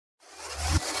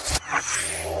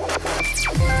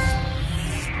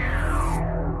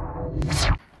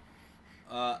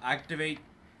activate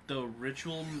the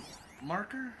ritual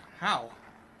marker? How?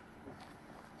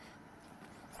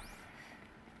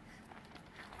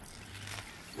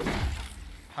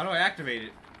 How do I activate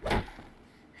it?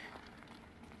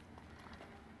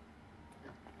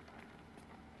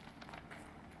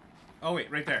 Oh wait,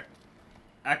 right there.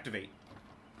 Activate.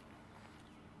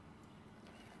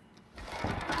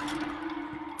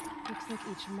 Looks like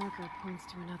each marker points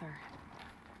to another,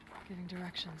 giving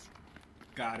directions.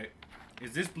 Got it.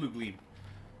 Is this blue gleam?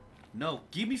 No,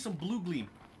 give me some blue gleam.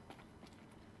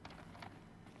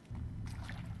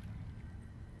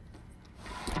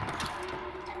 Guess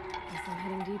I'm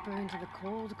heading deeper into the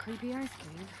cold, creepy ice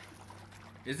cave.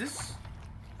 Is this...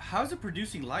 How is it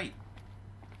producing light?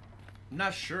 I'm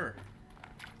not sure.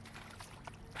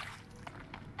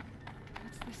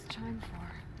 What's this chime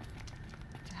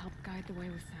for? To help guide the way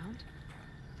with sound?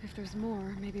 If there's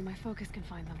more, maybe my focus can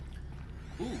find them.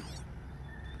 Ooh.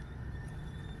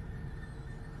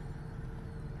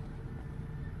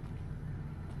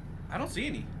 I don't see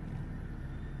any.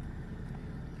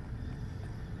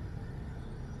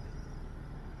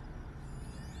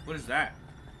 What is that?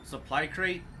 Supply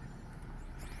crate?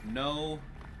 No.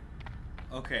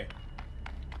 Okay.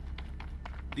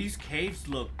 These caves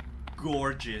look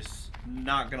gorgeous.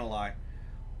 Not gonna lie.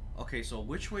 Okay, so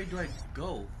which way do I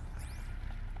go?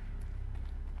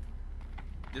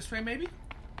 This way, maybe?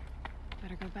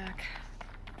 Better go back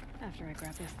after I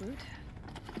grab this loot.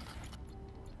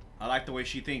 I like the way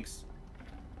she thinks.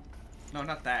 No,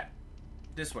 not that.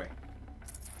 This way.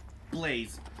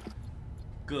 Blaze.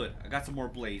 Good. I got some more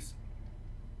blaze.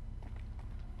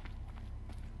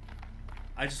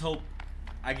 I just hope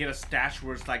I get a stash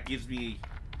where it's like gives me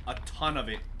a ton of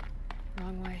it.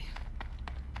 Wrong way.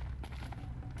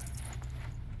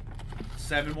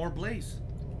 7 more blaze.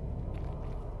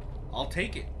 I'll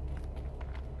take it.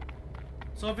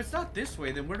 So if it's not this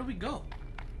way, then where do we go?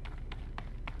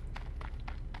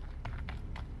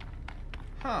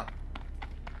 Huh.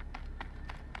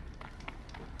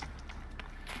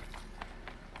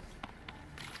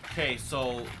 Okay,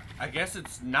 so I guess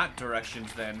it's not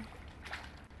directions then.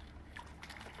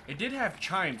 It did have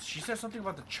chimes. She said something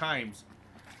about the chimes.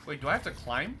 Wait, do I have to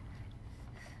climb?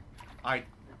 I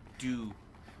do.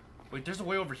 Wait, there's a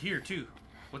way over here too.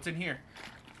 What's in here?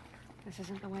 This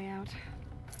isn't the way out.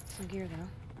 Some gear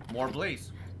though. More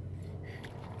blaze.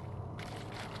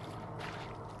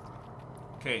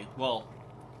 Okay, well,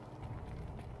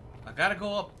 I gotta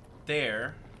go up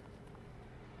there.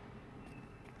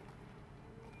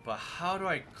 But how do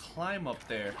I climb up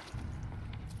there?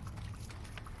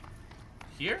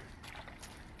 Here?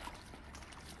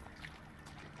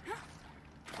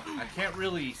 I can't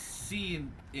really see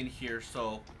in here,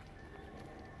 so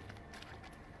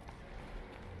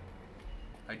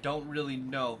I don't really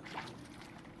know.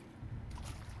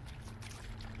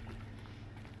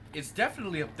 It's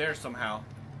definitely up there somehow.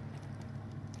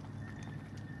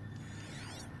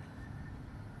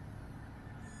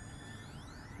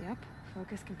 Yep,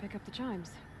 focus can pick up the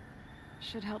chimes.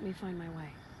 Should help me find my way.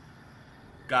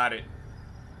 Got it.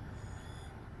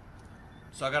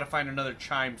 So I gotta find another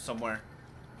chime somewhere.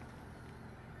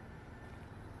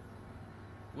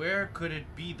 Where could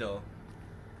it be though?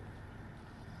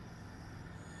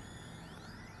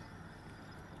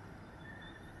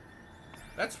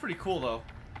 That's pretty cool though.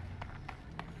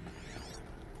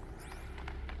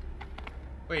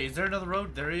 Wait, is there another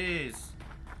road? There is.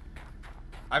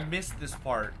 I missed this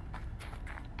part.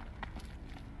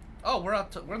 Oh, we're on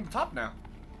the top now.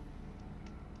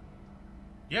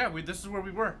 Yeah, this is where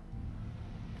we were.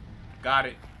 Got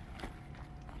it.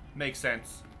 Makes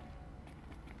sense.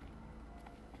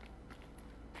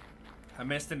 I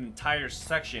missed an entire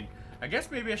section. I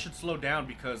guess maybe I should slow down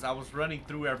because I was running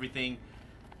through everything.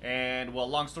 And, well,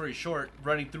 long story short,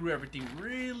 running through everything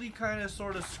really kind of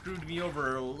sort of screwed me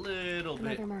over a little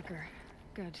bit. Another marker.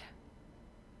 Good.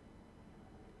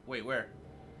 Wait, where?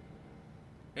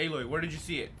 Aloy, where did you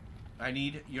see it? I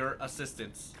need your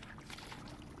assistance.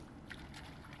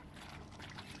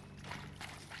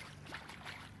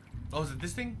 Oh, is it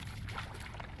this thing?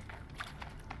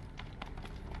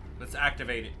 Let's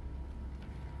activate it.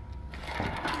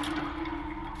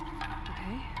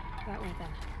 Okay, that way then.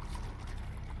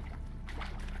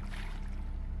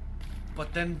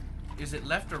 But then, is it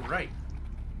left or right?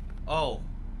 Oh.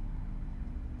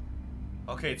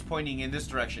 Okay, it's pointing in this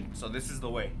direction, so this is the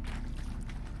way.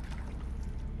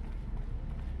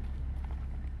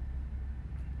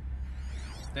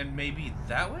 Then maybe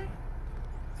that way?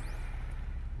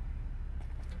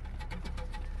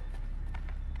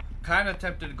 Kind of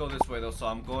tempted to go this way though, so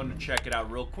I'm going to check it out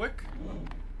real quick.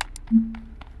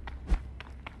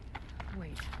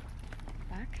 Wait.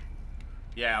 Back?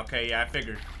 Yeah, okay, yeah, I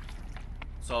figured.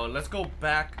 So let's go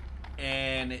back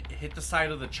and hit the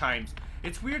side of the chimes.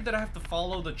 It's weird that I have to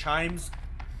follow the chimes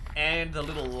and the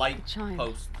little light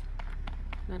post.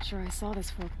 Not sure I saw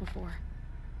this fork before.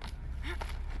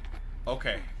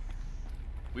 Okay.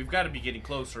 We've got to be getting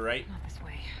closer, right? Not this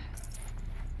way.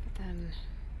 But then,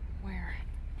 where?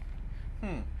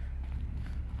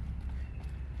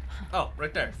 Oh,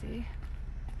 right there. See?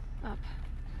 Up.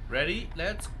 Ready?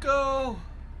 Let's go.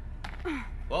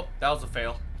 Well, that was a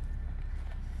fail.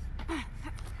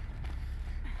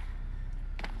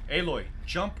 Aloy,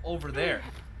 jump over there.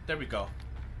 There we go.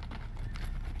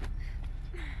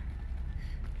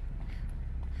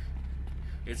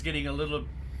 It's getting a little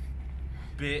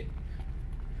bit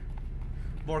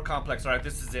more complex. Alright,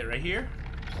 this is it right here.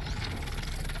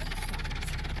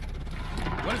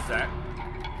 What is that?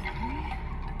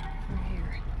 From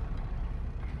here.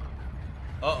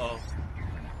 Uh-oh.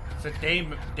 It's a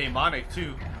demonic,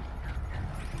 too.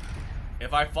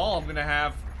 If I fall, I'm gonna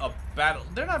have a battle.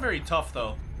 They're not very tough,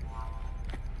 though.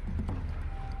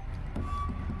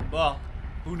 Well,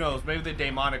 who knows? Maybe the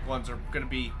demonic ones are gonna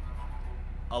be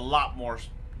a lot more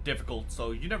difficult,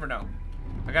 so you never know.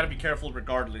 I gotta be careful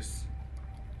regardless.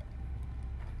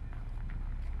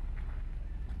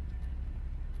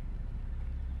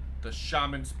 The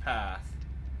Shaman's Path.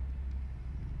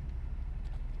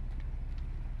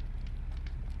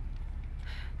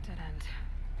 Dead end.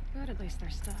 But at least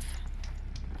there's stuff.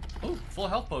 Oh, full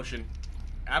health potion.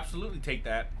 Absolutely take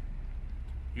that.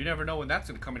 You never know when that's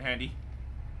gonna come in handy.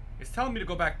 It's telling me to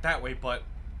go back that way, but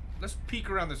let's peek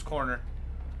around this corner.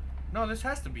 No, this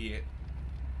has to be it.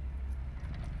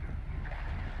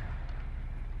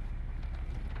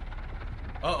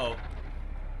 Uh-oh.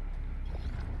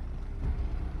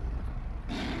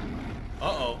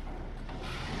 Uh-oh.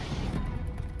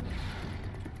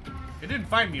 It didn't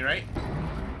find me, right?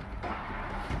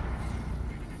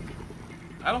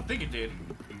 I don't think it did.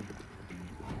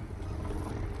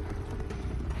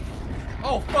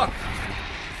 Oh, fuck!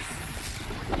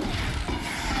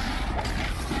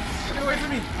 Get away from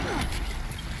me!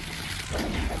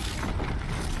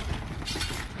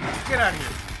 Get out of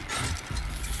here!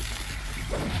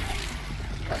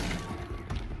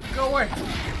 Go away!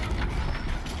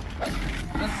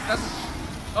 That's...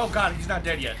 Oh god, he's not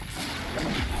dead yet.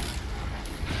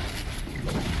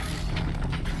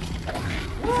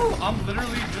 Woo! I'm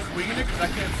literally just winging it because I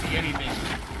can't see anything.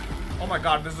 Oh my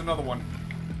god, there's another one.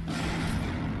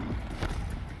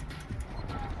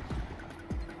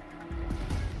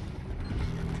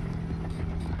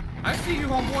 I see you,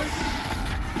 homeboy.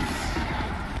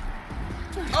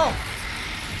 Oh!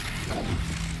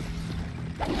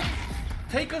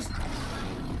 Take us...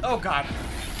 Oh god.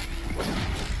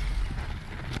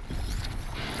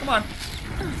 Come on.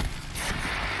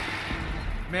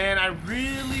 Man, I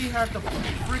really have to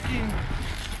freaking...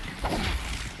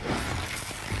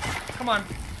 Come on.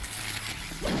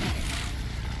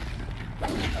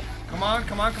 Come on,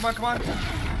 come on, come on, come on.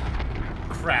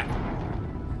 Crap.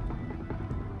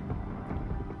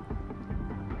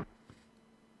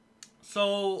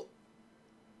 So,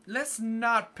 let's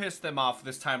not piss them off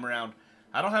this time around.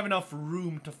 I don't have enough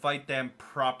room to fight them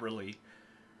properly.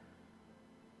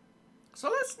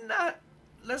 So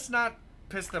let's not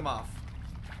piss them off.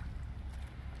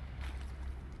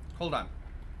 Hold on.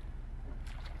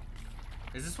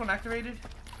 Is this one activated?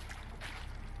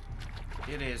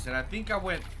 It is, and I think I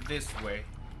went this way.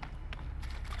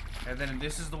 And then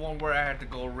this is the one where I had to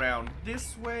go around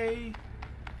this way.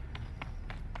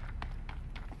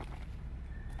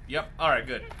 Yep, alright,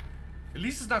 good. At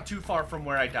least it's not too far from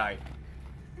where I died.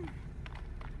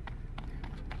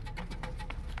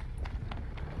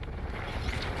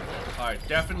 Alright,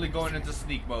 definitely going into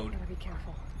sneak mode. Gotta be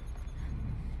careful.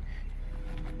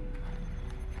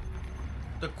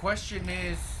 The question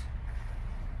is,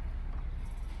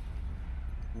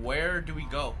 where do we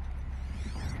go?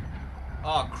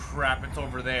 Oh crap, it's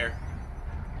over there.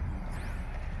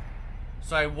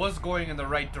 So I was going in the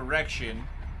right direction.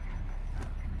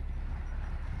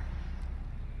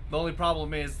 The only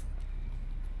problem is,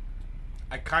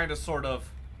 I kind of sort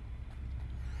of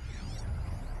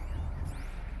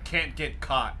can't get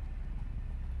caught.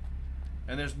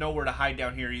 And there's nowhere to hide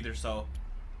down here either, so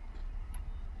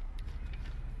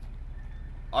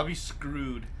I'll be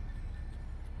screwed.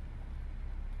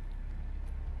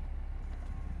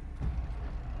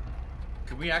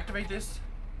 Can we activate this?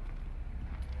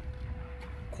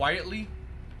 Quietly?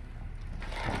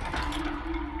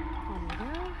 On we go.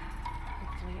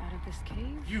 Hopefully out of this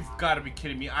cave. You've got to be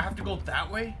kidding me. I have to go that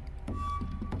way?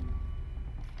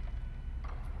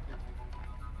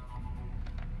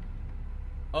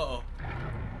 Uh-oh.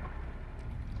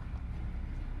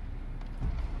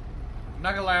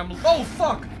 Not gonna lie, I'm... Oh,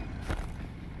 fuck!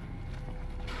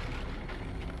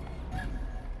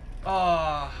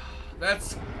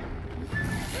 That's...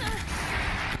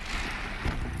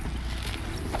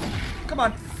 Come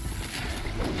on.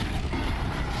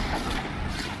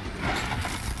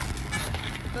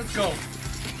 Let's go.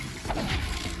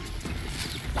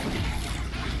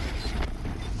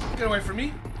 Get away from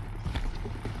me.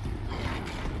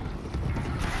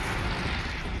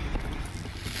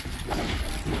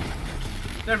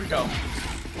 There we go.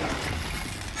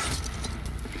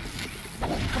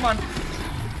 Come on.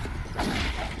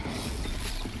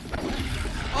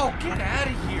 Oh, get out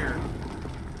of here.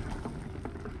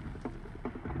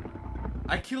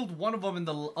 I killed one of them and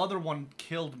the other one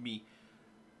killed me.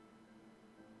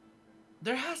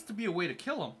 There has to be a way to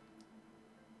kill him.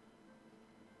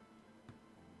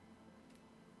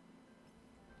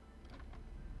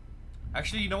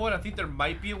 Actually, you know what? I think there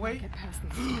might be a way. Get past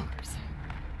these stalkers.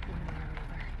 One way or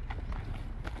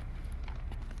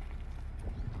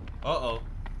another. Uh-oh.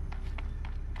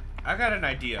 I got an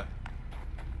idea.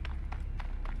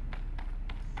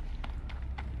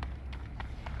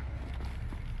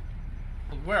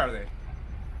 Where are they?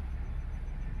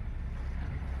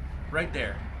 Right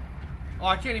there. Oh,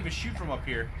 I can't even shoot from up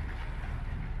here.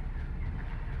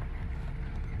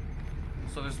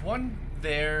 So there's one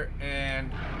there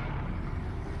and...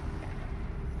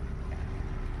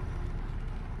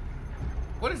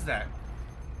 What is that?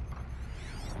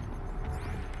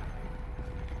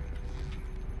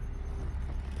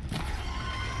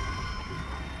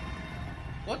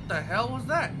 What the hell was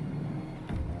that?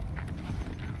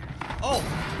 Oh!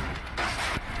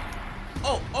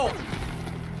 Oh, oh!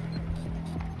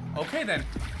 Okay then.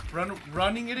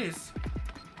 Running it is.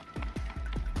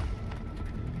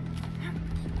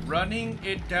 Running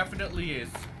it definitely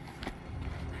is.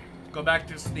 Go back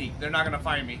to sneak. They're not gonna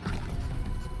find me.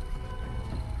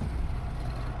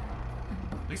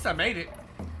 At least I made it.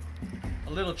 A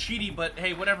little cheaty, but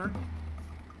hey, whatever.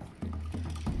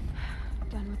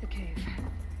 Done with the cave. So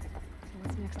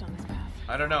what's next on this path?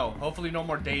 I don't know. Hopefully no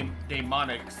more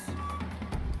demonics.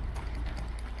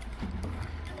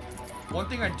 One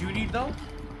thing I do need though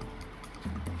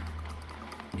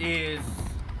is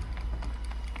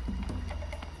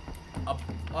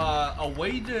a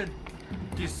way to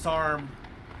disarm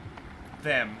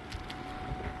them.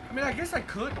 I mean, I guess I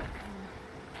could.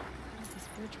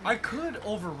 I could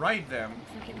override them.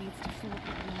 Looks like it needs to fill up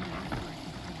with water before I can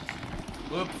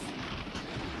cross. Whoops.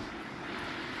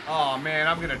 Oh man,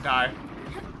 I'm gonna die.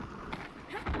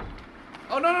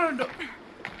 Oh no no no no!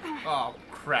 Oh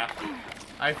crap!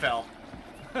 I fell.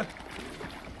 At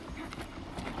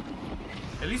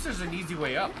least there's an easy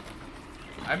way up.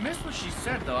 I missed what she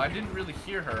said though. I didn't really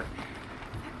hear her.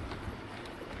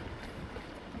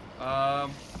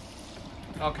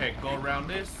 Okay, go around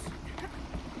this.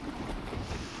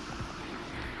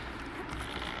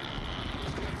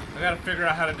 I gotta figure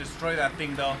out how to destroy that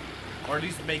thing though. Or at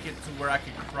least make it to where I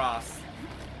can cross.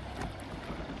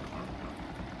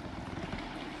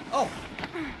 Oh!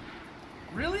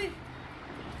 Really?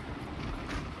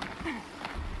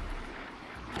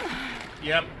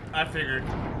 Yep, I figured.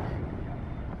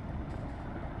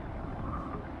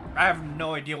 I have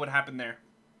no idea what happened there.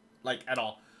 Like, at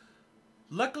all.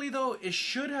 Luckily though, it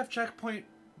should have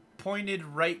pointed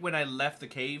right when I left the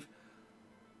cave.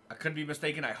 I could be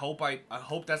mistaken. I hope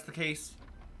that's the case.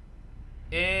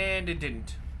 And it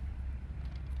didn't.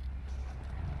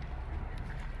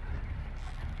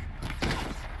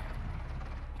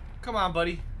 Come on,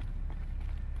 buddy.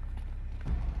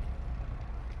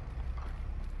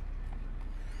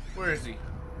 Where is he?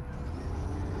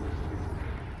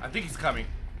 I think he's coming.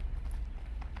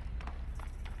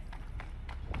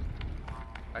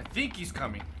 I think he's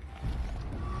coming.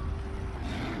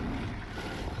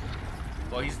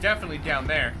 Well, he's definitely down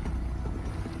there.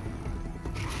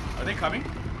 Are they coming?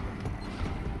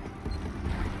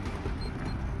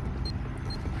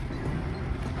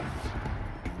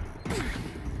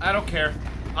 I don't care.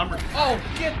 Oh,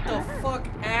 get the fuck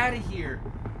out of here.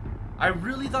 I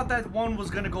really thought that one was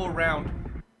gonna go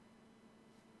around.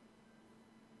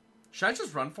 Should I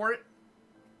just run for it?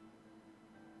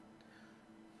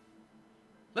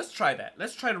 Let's try that.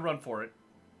 Let's try to run for it.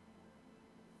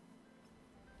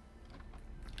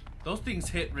 Those things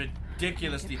hit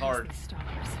ridiculously hard.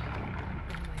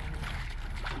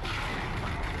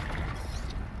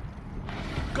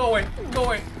 Go away. Go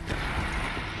away.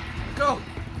 Go.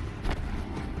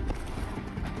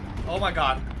 Oh my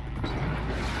god.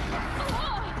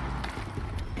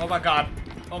 Oh my god.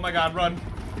 Oh my god, run.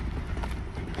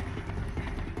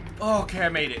 Okay, I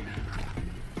made it.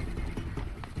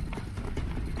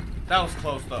 That was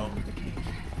close though.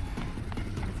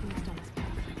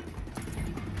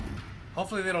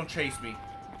 Hopefully they don't chase me.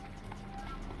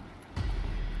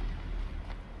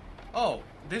 Oh,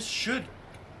 this should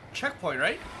checkpoint,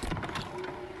 right?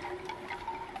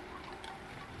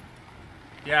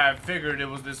 Yeah, I figured it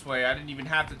was this way. I didn't even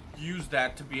have to use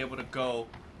that to be able to go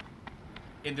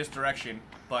in this direction,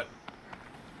 but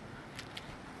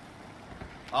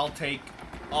I'll take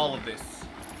all of this.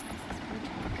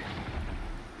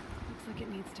 Looks like it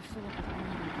needs to fill up with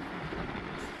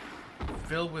water.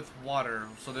 Fill with water.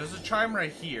 So there's a chime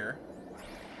right here.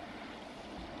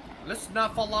 Let's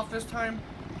not fall off this time.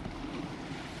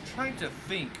 I'm trying to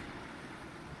think.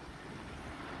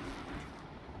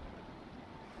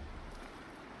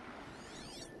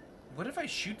 What if I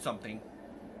shoot something?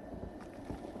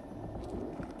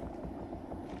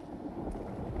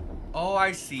 Oh,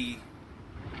 I see.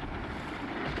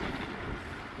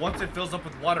 Once it fills up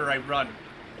with water, I run.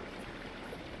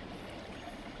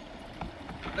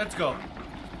 Let's go.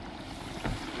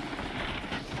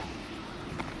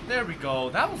 There we go.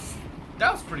 That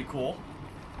was pretty cool.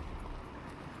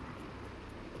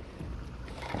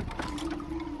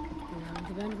 Around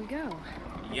the bend we go.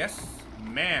 Yes,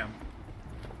 ma'am.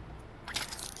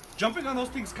 Jumping on those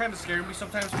things kind of scare me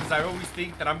sometimes because I always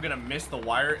think that I'm gonna miss the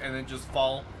wire and then just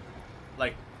fall,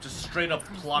 like, just straight up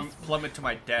plummet to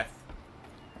my death.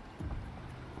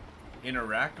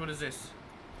 Interact? What is this?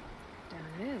 Down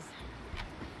it is.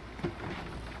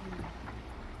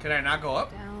 Can I not go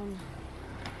up? Down,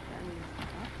 then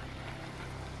up.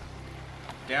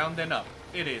 Down, then up.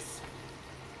 It is.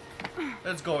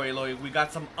 Let's go, Aloy. We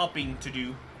got some upping to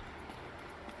do.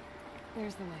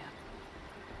 There's the way up.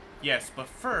 Yes, but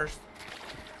first,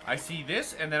 I see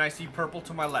this, and then I see purple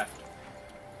to my left.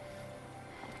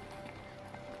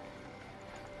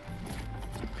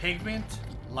 Pigment,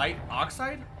 light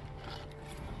oxide?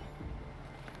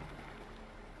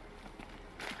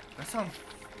 That sounds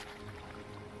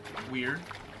weird.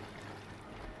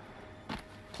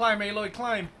 Climb, Aloy,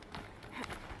 climb.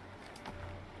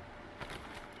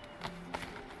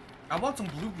 I want some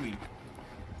blue gleam.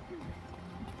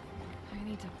 I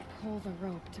need to pull the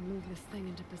rope to move this thing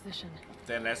into position.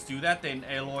 Then let's do that then,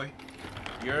 Aloy.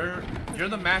 You're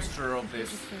the master of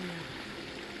this.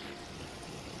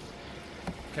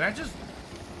 Can I just...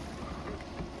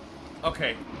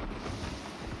 Okay.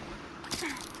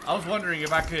 I was wondering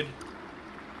if I could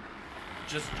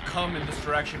just come in this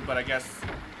direction, but I guess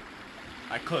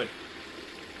I could.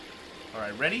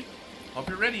 Alright, ready? Hope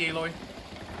you're ready, Aloy.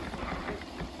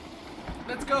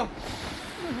 Let's go.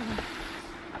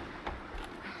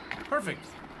 Perfect.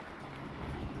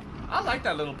 I like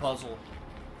that little puzzle.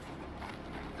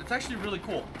 It's actually really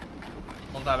cool.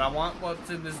 Hold on, I want what's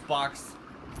in this box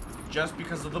just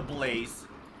because of the blaze.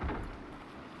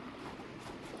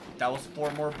 That was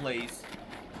 4 more blaze.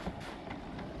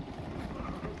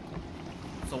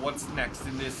 So what's next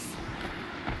in this?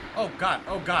 Oh god,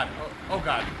 oh god, oh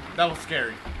god. That was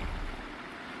scary.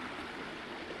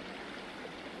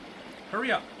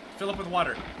 Hurry up. Fill up with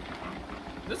water.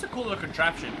 This is a cool little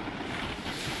contraption.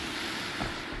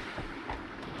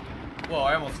 Whoa,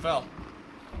 I almost fell.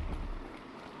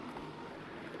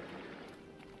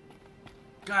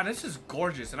 God, this is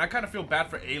gorgeous. And I kind of feel bad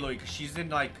for Aloy because she's in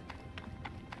like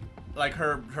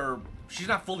her she's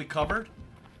not fully covered.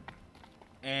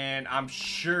 And I'm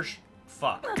sure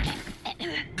fuck.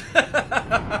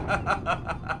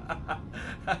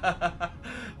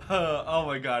 Oh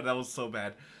my god, that was so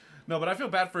bad. No, but I feel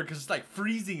bad for her because it's like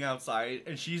freezing outside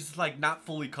and she's like not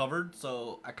fully covered.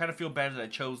 So I kind of feel bad that I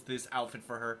chose this outfit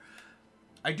for her.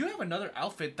 I do have another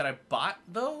outfit that I bought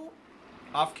though,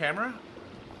 off camera.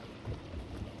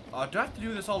 Do I have to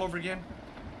do this all over again?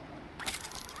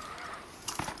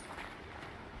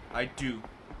 I do.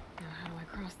 Now how do I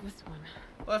cross this one?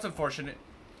 Well, that's unfortunate.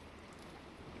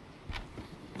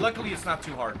 Luckily, it's not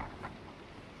too hard.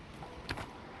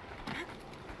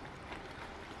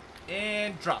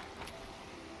 And drop.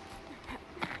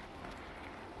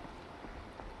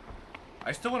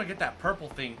 I still want to get that purple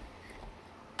thing.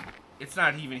 It's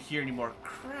not even here anymore.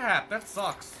 Crap, that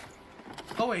sucks.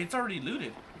 Oh wait, it's already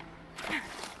looted.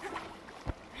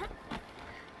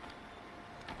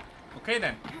 Okay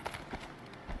then.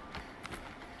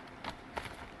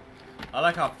 I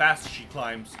like how fast she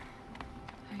climbs.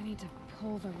 I need to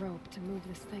pull the rope to move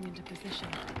this thing into position.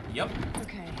 Yep.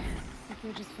 Okay, if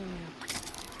we're just filling up.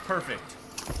 Perfect.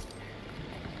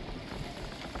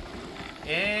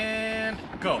 And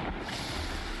go.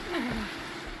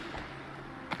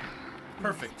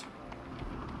 Perfect.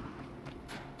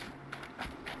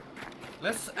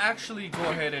 Let's actually go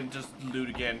ahead and just loot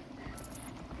again.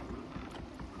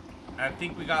 I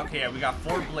think we got, okay, we got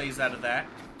 4 blaze out of that.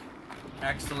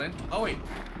 Excellent. Oh, wait.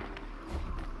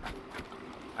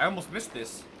 I almost missed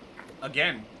this.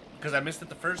 Again. Because I missed it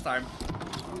the first time.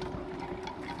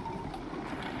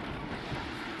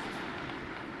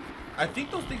 I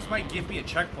think those things might give me a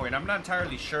checkpoint. I'm not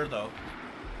entirely sure, though.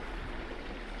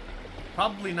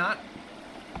 Probably not.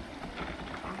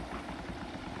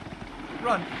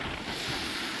 Run.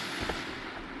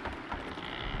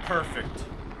 Perfect.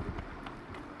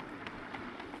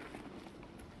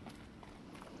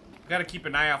 Gotta keep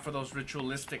an eye out for those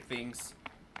ritualistic things.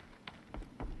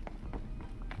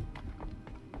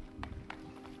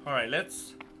 Alright,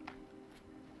 let's...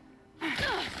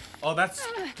 Oh, that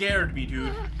scared me,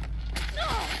 dude.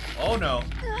 Oh, no.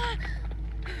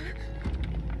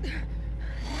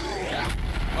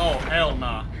 Oh, hell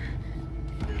nah.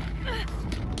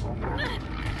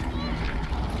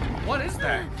 What is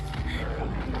that?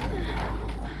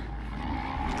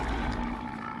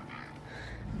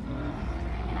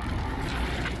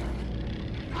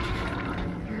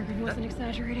 Urban wasn't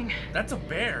exaggerating. That's a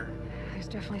bear. There's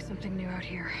definitely something new out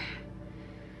here.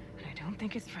 And I don't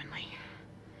think it's friendly.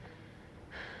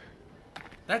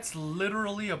 That's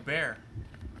literally a bear.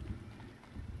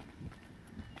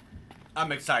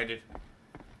 I'm excited.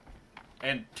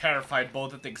 And terrified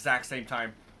both at the exact same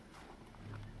time.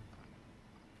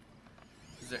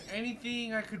 Is there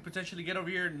anything I could potentially get over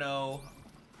here? No.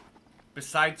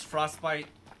 Besides frostbite.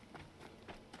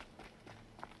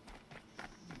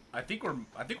 I think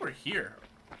we're here.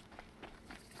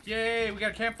 Yay, we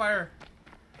got a campfire.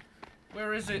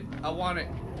 Where is it? I want it.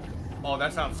 Oh,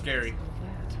 that sounds scary.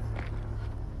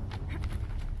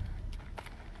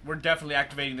 We're definitely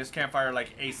activating this campfire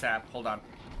like ASAP. Hold on.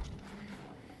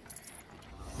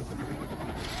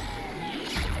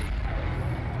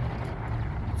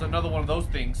 It's another one of those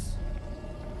things.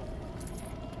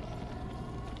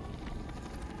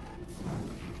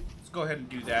 Let's go ahead and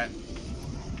do that.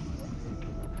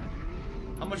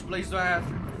 How much blaze do I have?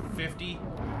 50.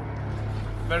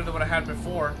 Better than what I had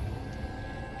before.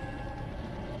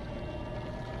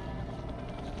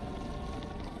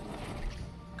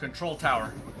 Control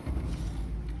tower.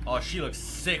 Oh, she looks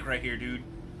sick right here, dude.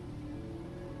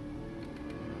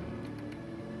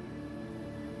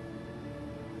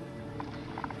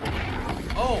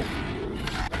 Oh!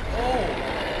 Oh!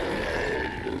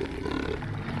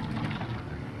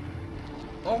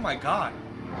 Oh my god.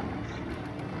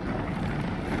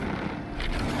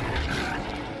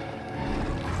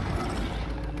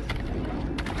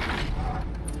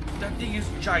 That thing is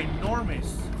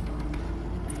ginormous.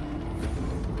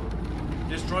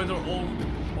 Destroy the old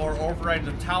or override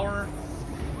the tower.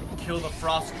 Kill the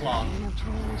frost claw.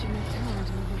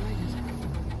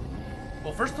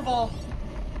 Well, first of all,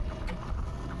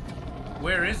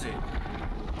 where is it?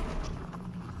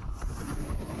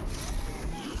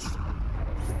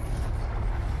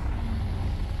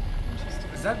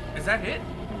 Is that it?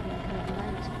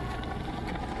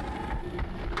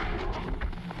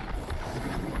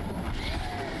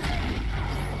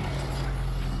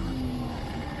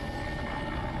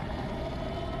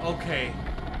 Okay.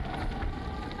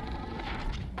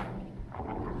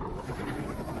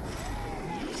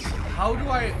 How do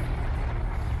I...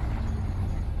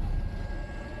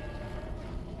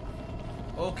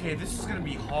 Okay, this is gonna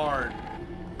be hard.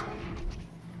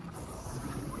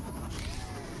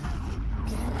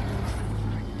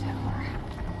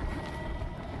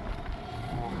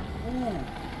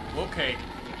 Ooh, okay.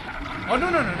 Oh, no,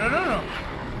 no, no, no, no, no.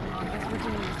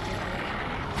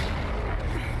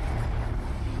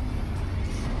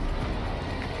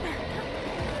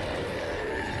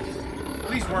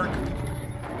 Please work.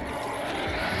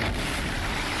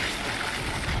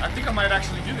 I think I might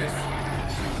actually do this.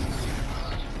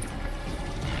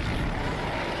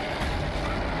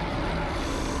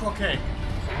 Okay.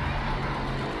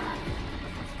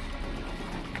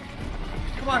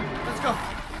 Come on, let's go.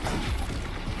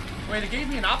 Wait, it gave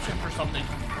me an option for something.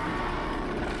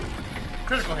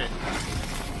 Critical hit.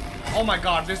 Oh my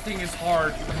god, this thing is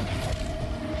hard.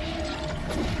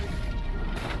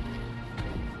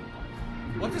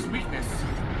 What's his weakness?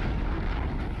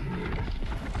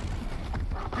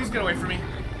 Please get away from me.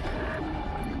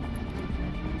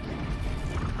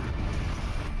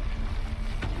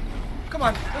 Come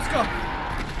on, let's go.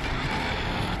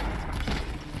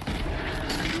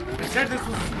 It said this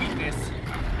was his weakness.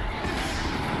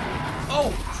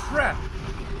 Oh, crap.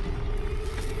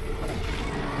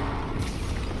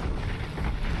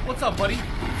 What's up, buddy?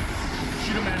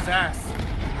 Shoot him in his ass.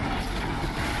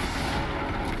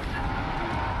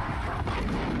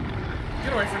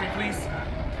 Get away from me, please.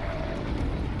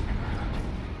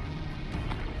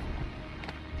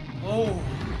 Oh.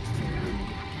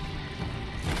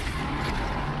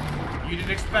 You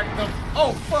didn't expect them.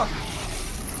 Oh, fuck.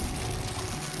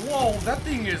 Whoa, that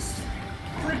thing is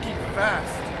freaking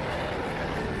fast.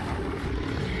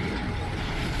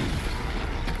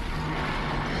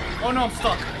 Oh no, I'm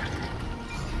stuck.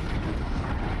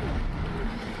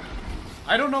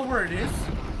 I don't know where it is.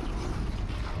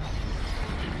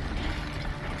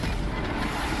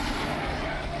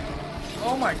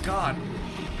 Oh my god.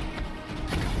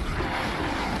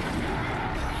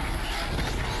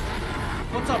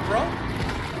 What's up, bro?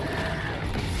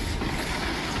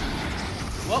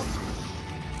 Well,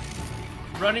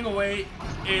 running away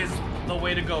is the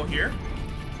way to go here.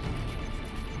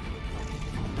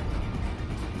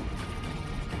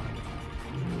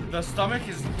 The stomach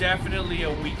is definitely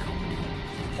a weak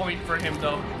point for him,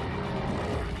 though.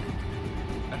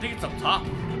 I think it's up top.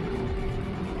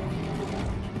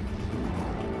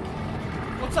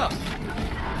 What's up?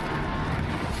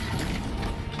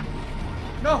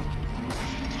 No.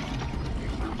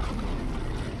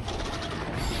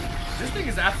 This thing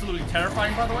is absolutely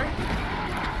terrifying, by the way.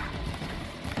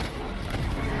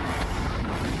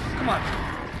 Come on.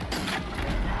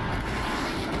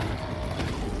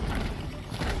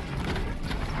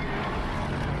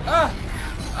 Ah!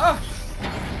 Ah!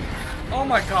 Oh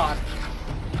my god.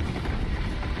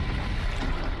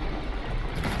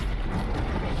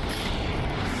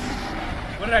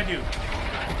 What did I do?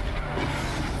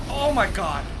 Oh my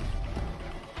god.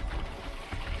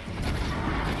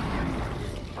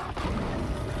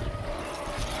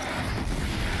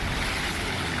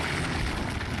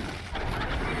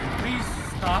 Please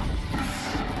stop.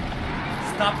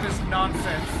 Stop this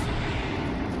nonsense.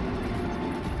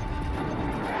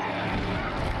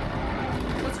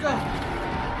 Let's go.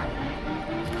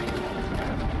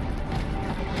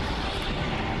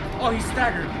 Oh, he's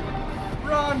staggered.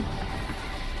 Run.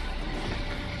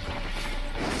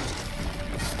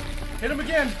 Hit him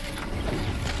again.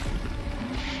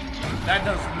 That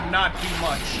does not do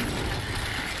much.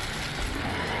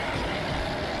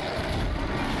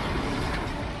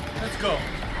 Let's go.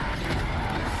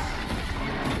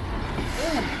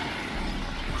 Oh,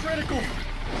 critical.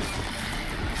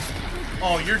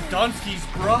 Oh, you're Dunskies,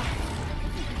 bruh.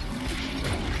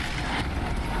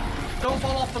 Don't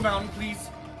fall off the mountain, please.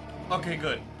 Okay,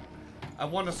 good. I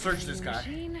want to search this guy.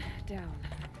 Down.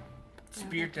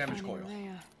 Spear damage coil.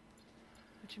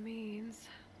 Which means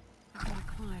I gotta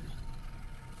climb.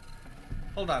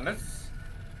 Hold on, let's...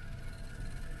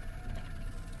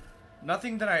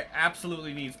 Nothing that I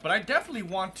absolutely need, but I definitely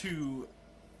want to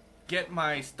get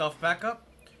my stuff back up.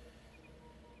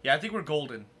 Yeah, I think we're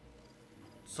golden.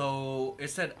 So, it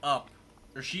said up.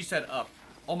 Or she said up.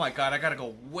 Oh my god, I gotta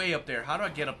go way up there. How do I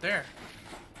get up there?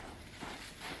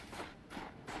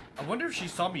 I wonder if she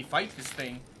saw me fight this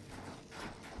thing.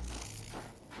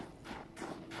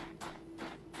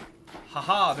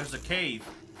 Haha, there's a cave.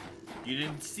 You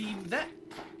didn't see that?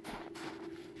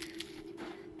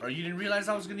 Or you didn't realize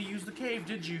I was gonna use the cave,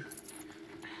 did you?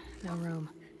 No room.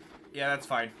 Yeah, that's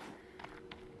fine.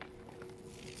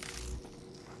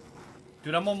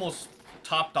 Dude, I'm almost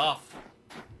topped off.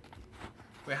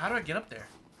 Wait, how do I get up there?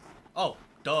 Oh,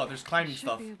 duh, there's climbing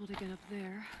stuff. Should be able to get up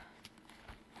there.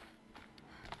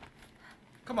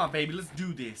 Come on, baby, let's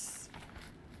do this.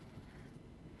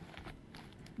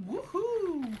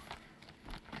 Woohoo!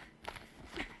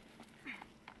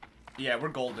 Yeah, we're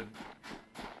golden.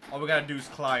 All we gotta do is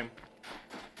climb.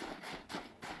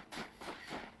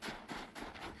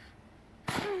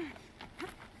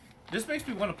 This makes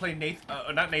me want to play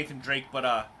not Nathan Drake,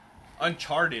 but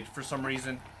Uncharted for some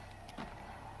reason.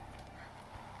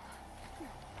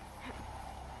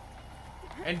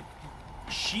 And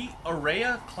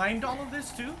Araya climbed all of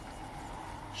this too?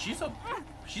 She's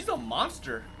a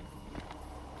monster.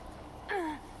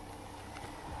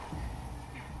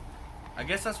 I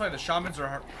guess that's why the shamans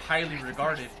are highly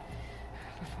regarded.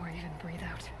 Before I even breathe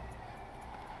out.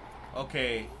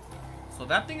 Okay, so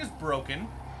that thing is broken.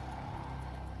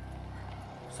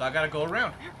 So I gotta go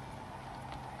around.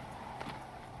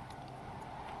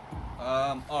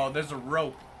 Oh, there's a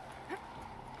rope.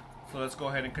 So let's go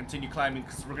ahead and continue climbing,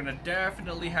 because we're gonna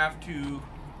definitely have to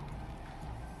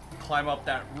climb up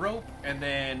that rope and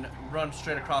then run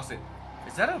straight across it.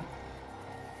 Is that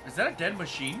a dead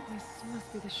machine? This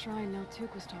must be the shrine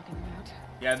Neltuk was talking about.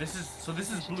 Yeah, this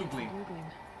is Blue Gleam.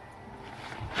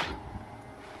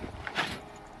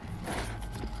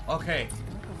 Okay.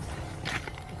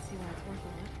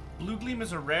 Blue Gleam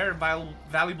is a rare and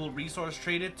valuable resource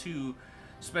traded to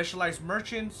specialized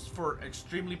merchants for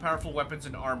extremely powerful weapons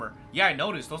and armor. Yeah, I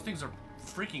noticed. Those things are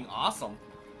freaking awesome.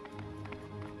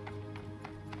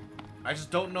 I just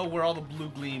don't know where all the Blue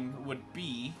Gleam would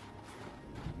be.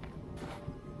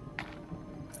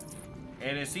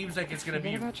 And it seems like it's gonna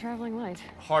be about traveling light.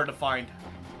 hard to find.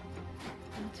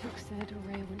 Took said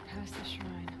Ray went past the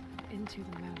shrine into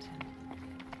the mountain.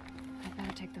 I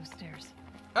better take those stairs.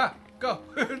 Ah, go.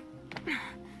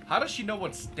 How does she know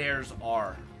what stairs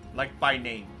are? Like by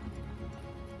name.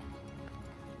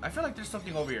 I feel like there's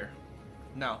something over here.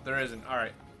 No, there isn't.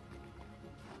 Alright.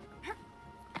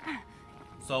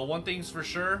 So one thing's for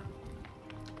sure.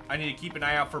 I need to keep an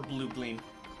eye out for blue gleam.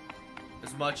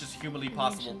 As much as humanly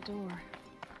possible. Door.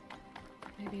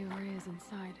 Maybe Ray is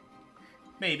inside.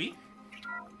 Maybe.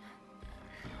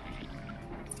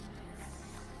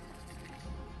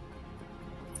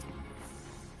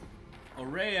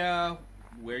 Aurea,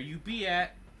 where you be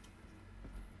at?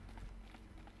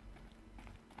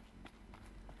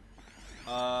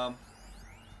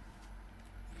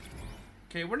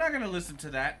 Okay, we're not gonna listen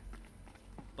to that,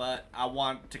 but I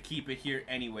want to keep it here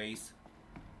anyways.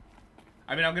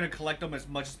 I mean, I'm gonna collect them as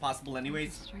much as possible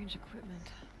anyways. Strange equipment.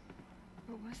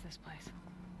 What was this place?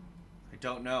 I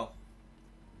don't know.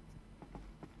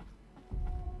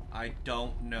 I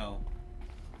don't know.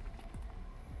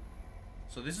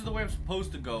 So this is the way I'm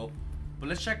supposed to go, but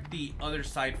let's check the other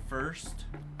side first.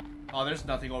 Oh, there's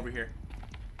nothing over here.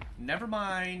 Never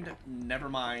mind. Never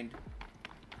mind.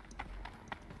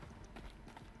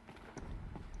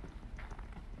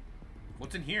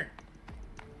 What's in here?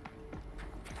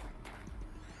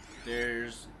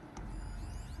 There's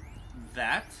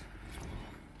that.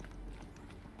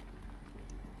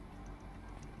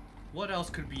 What else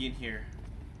could be in here?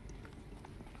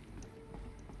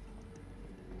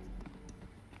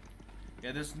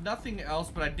 Yeah, there's nothing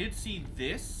else, but I did see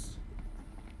this.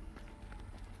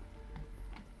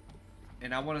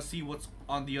 And I want to see what's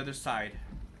on the other side.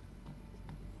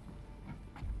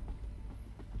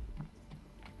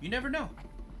 You never know.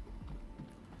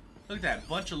 Look at that,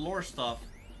 bunch of lore stuff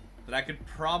that I could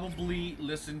probably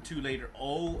listen to later.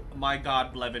 Oh my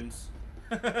god, Blevins.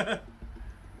 I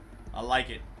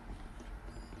like it.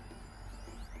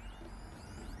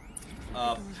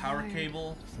 Power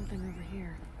cable. Something over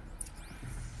here.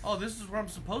 Oh, this is where I'm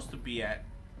supposed to be at.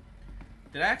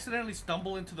 Did I accidentally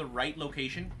stumble into the right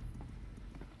location?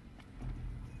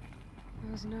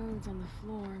 Those nodes on the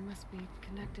floor must be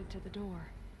connected to the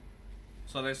door.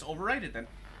 So let's overwrite it then.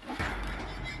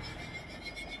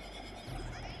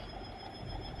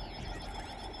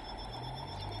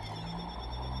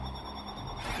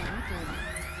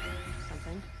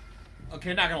 Something.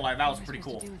 Okay, not gonna lie, that was What am I pretty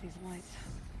supposed cool. to do with these lights?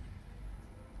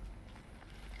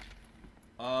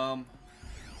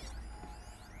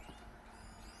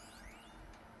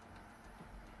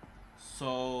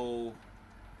 So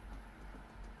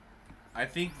I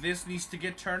think this needs to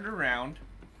get turned around.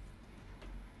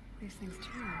 These things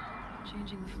turn,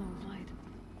 changing the flow of light.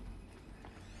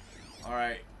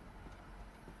 Alright.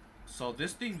 So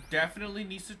this thing definitely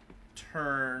needs to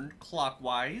turn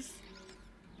clockwise.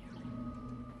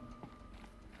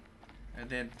 And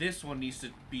then this one needs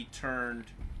to be turned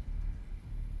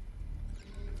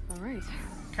Alright.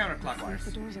 counterclockwise. If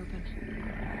the door's open.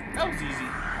 That was easy.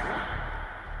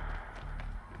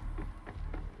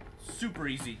 Super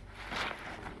easy.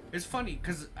 It's funny,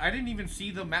 because I didn't even see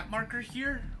the map marker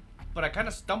here, but I kind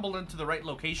of stumbled into the right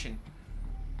location,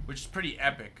 which is pretty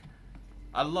epic.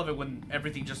 I love it when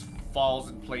everything just falls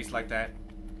in place like that.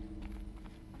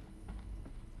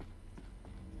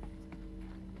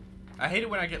 I hate it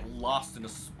when I get lost in a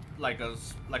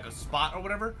spot or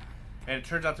whatever, and it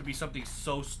turns out to be something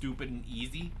so stupid and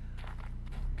easy.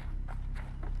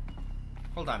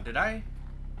 Hold on, did I?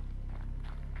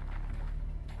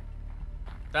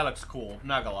 That looks cool,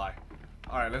 not gonna lie.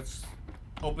 Alright, let's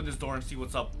open this door and see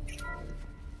what's up.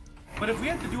 But if we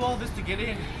have to do all this to get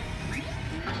in...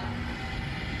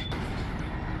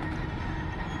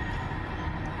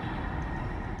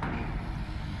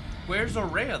 Where's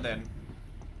Aurea then?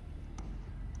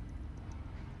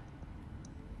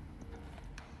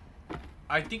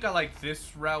 I think I like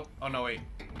this route. Oh no, wait.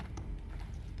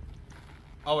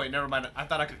 Oh wait, never mind. I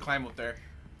thought I could climb up there.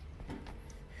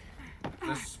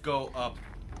 Let's go up.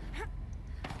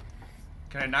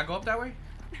 Can I not go up that way?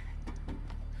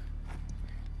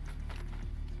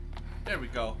 There we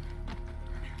go.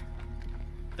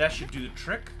 That should do the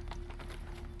trick.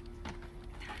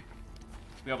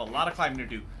 We have a lot of climbing to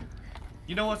do.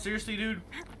 You know what? Seriously, dude?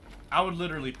 I would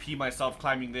literally pee myself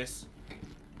climbing this.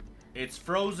 It's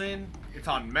frozen. It's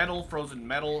on metal. Frozen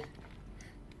metal.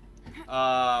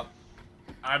 I'm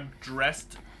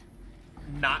dressed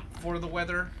not for the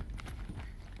weather.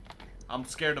 I'm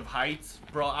scared of heights.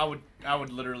 Bro, I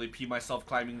would literally pee myself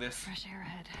climbing this. Fresh air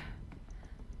ahead.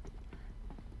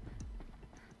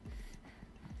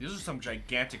 These are some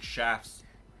gigantic shafts.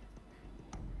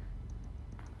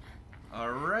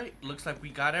 Alright, looks like we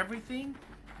got everything.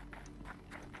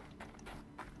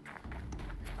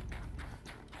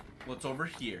 What's over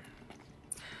here?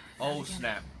 Oh,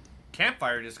 snap.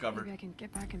 Campfire discovered. Maybe I can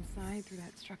get back inside through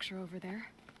that structure over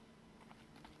there.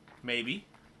 Maybe.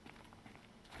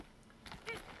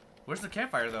 Where's the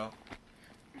campfire, though?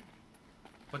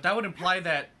 But that would imply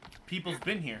that people's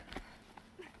been here.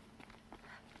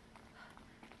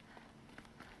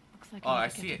 Looks like Oh, I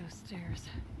need to see get it. to those stairs.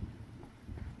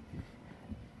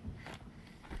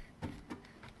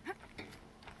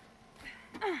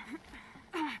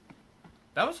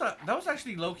 That was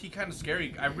actually low-key kind of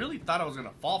scary. I really thought I was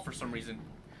gonna fall for some reason.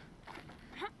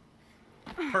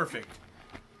 Perfect.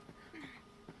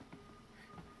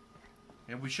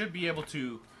 And we should be able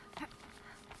to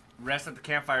rest at the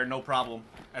campfire, no problem,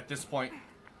 at this point.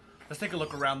 Let's take a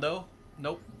look around, though.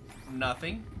 Nope,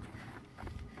 nothing.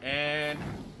 And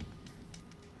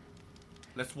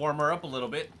let's warm her up a little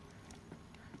bit.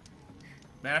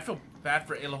 Man, I feel bad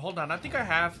for Ayla. Hold on, I think I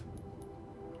have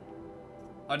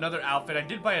another outfit. I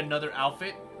did buy another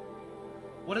outfit.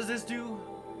 What does this do?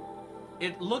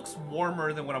 It looks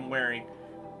warmer than what I'm wearing.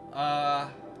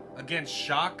 Against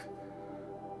shock.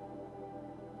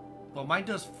 Well, mine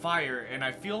does fire, and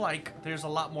I feel like there's a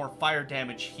lot more fire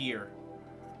damage here.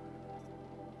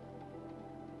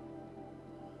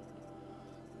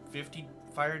 50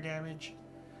 fire damage.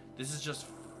 This is just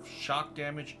shock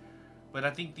damage. But I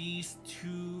think these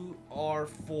two are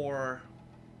for...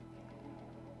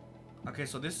 Okay,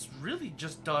 so this really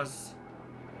just does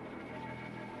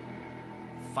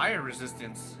fire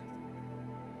resistance.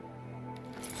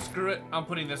 Screw it, I'm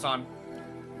putting this on.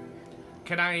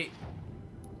 Can I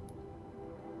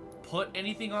put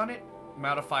anything on it?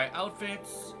 Modify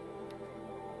outfits.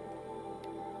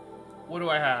 What do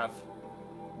I have?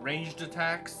 Ranged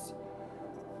attacks.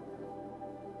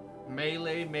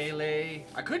 Melee.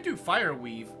 I could do fire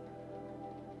weave.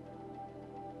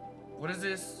 What is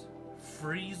this?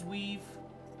 Freeze weave.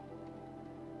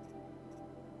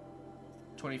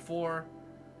 24.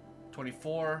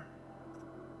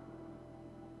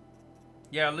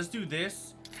 Yeah, let's do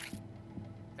this.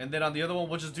 And then on the other one,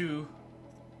 we'll just do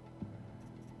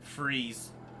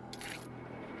freeze.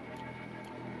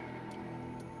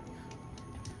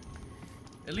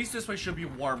 At least this way should be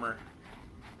warmer.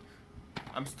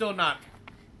 I'm still not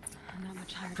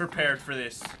much higher prepared for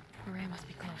this. Maria must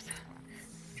be close.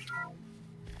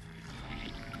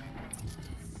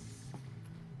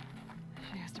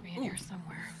 She has to be in here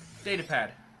somewhere.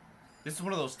 Datapad. This is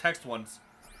one of those text ones.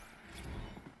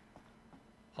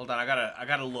 Hold on, I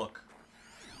gotta look.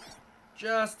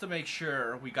 Just to make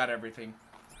sure we got everything.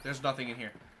 There's nothing in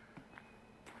here.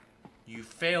 You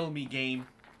fail me, game.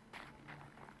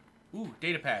 Ooh,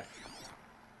 datapad.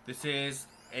 This is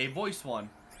a voice one.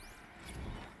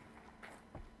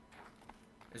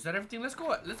 Is that everything?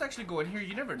 Let's actually go in here.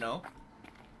 You never know.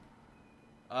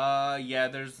 Yeah,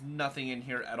 there's nothing in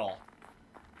here at all.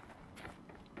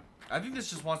 I think this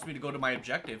just wants me to go to my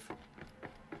objective.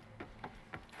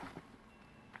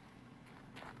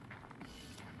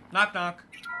 Knock, knock.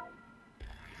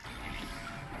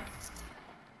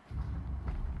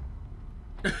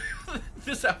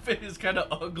 This outfit is kind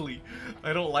of ugly.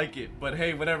 I don't like it, but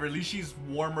hey, whatever. At least she's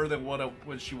warmer than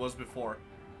what she was before.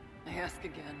 I ask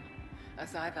again,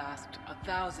 as I've asked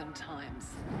 1,000 times.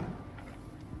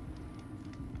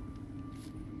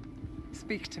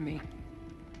 Speak to me.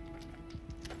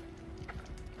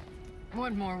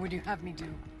 What more would you have me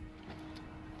do?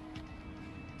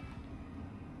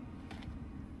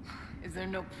 Is there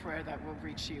no prayer that will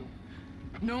reach you?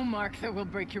 No mark that will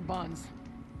break your bonds?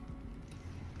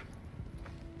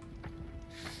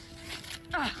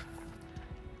 Ah!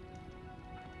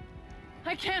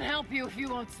 I can't help you if you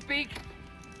won't speak.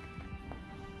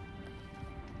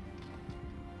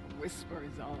 A whisper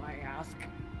is all I ask.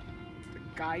 To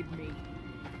guide me.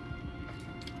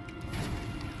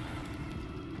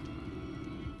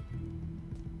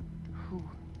 Who?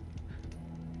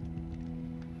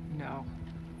 No.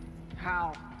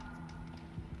 How?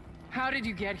 How did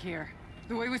you get here?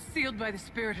 The way was sealed by the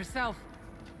spirit herself.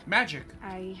 Magic.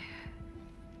 I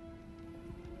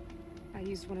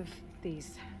used one of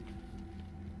these.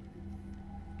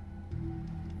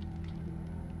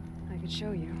 I could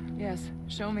show you. Yes,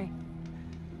 show me.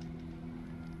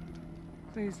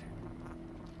 Please.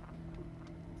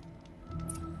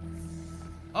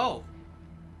 Oh.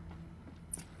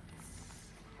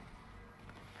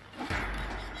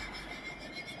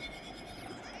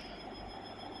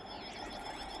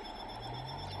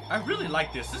 I really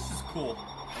like this. This is cool.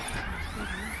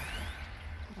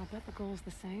 But I'll bet the goal is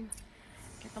the same.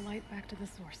 Get the light back to the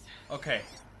source. Okay.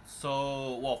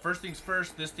 So, well, first things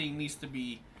first, this thing needs to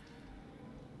be...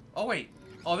 Oh, wait.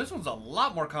 Oh, this one's a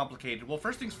lot more complicated. Well,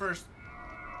 first things first.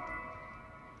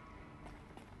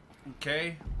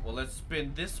 Okay, well, let's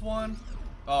spin this one.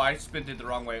 Oh, I spinned it the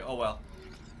wrong way. Oh, well.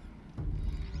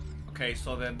 Okay,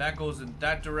 so then that goes in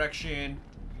that direction.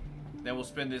 Then we'll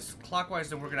spin this clockwise.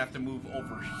 Then we're going to have to move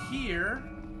over here.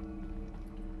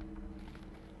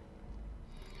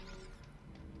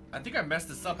 I think I messed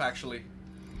this up, actually.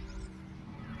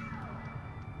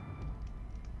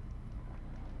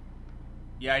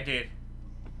 Yeah, I did.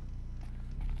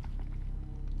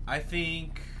 I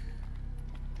think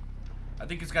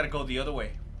it's got to go the other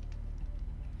way.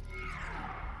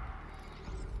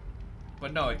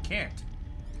 But no, it can't.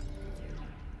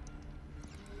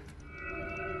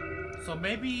 So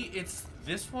maybe it's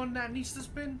this one that needs to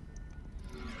spin?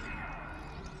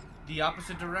 The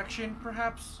opposite direction,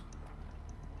 perhaps?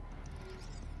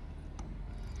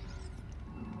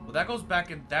 Well, that goes back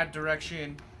in that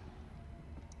direction.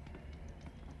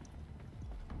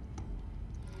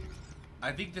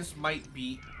 I think this might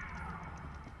be...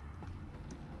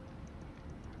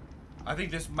 I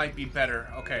think this might be better.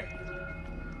 Okay.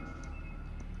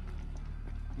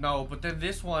 No, but then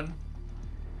this one...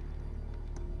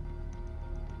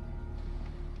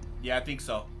 Yeah, I think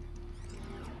so.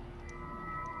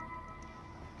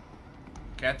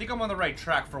 Okay, I think I'm on the right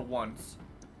track for once.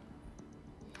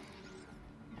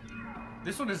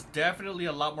 This one is definitely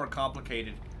a lot more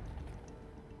complicated.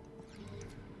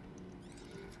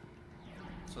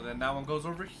 So then that one goes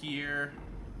over here.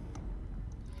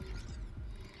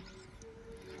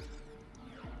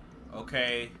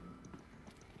 Okay.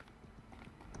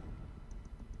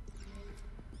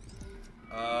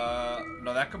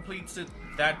 No, that completes it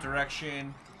that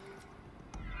direction.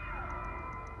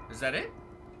 Is that it?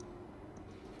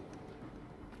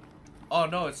 Oh,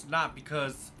 no, it's not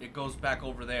because it goes back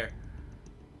over there.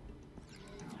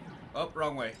 Oh,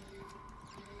 wrong way.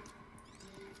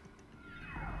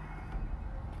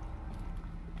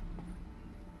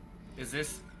 Is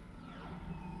this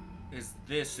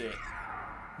it?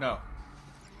 No.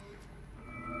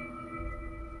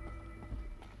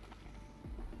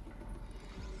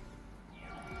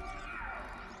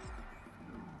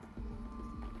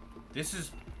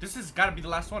 This has got to be the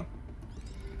last one.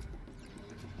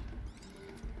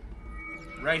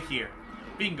 Right here.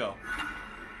 Bingo.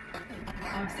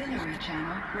 Auxiliary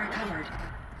channel recovered.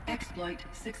 Exploit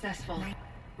successful.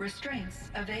 Restraints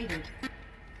evaded.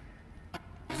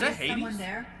 Is that Hades? Someone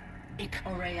there?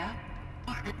 Aurea?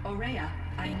 Aurea,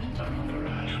 I need you.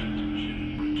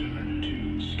 Return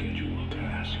to scheduled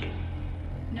task.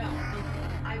 No,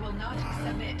 I will not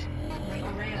submit.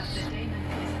 Aurea, the daemon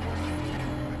is forcing me.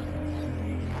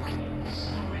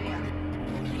 Aurea.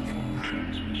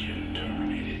 Transmission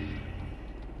terminated.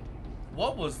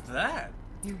 What was that?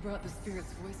 You brought the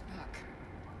spirit's voice back.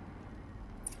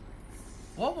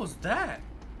 What was that?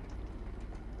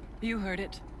 You heard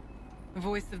it. The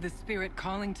voice of the spirit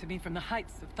calling to me from the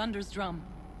heights of Thunder's drum.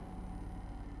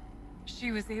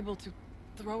 She was able to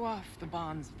throw off the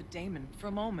bonds of the daemon for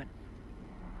a moment.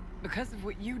 Because of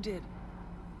what you did.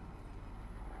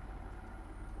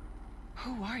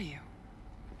 Who are you?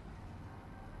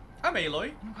 I'm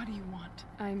Aloy. And what do you want?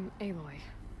 I'm Aloy.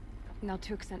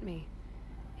 Naltuk sent me.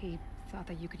 He thought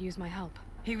that you could use my help.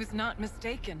 He was not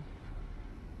mistaken.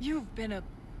 You've been a...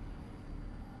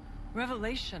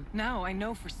 revelation. Now I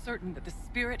know for certain that the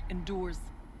spirit endures.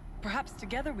 Perhaps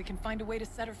together we can find a way to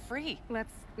set her free.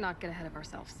 Let's not get ahead of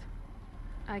ourselves.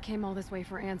 I came all this way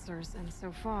for answers, and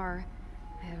so far,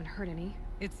 I haven't heard any.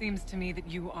 It seems to me that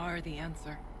you are the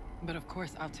answer. But of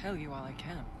course, I'll tell you all I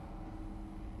can.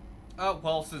 Oh,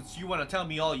 well, since you want to tell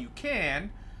me all you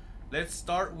can, let's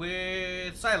start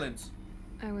with Silence.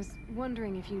 I was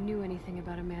wondering if you knew anything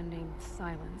about a man named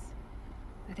Silence.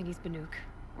 I think he's Banuk,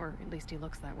 or at least he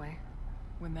looks that way.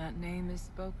 When that name is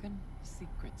spoken,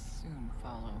 secrets soon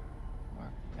follow.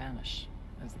 Or vanish,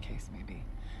 as the case may be.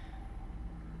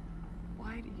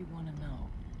 Why do you want to know?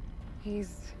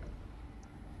 He's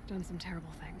done some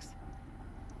terrible things.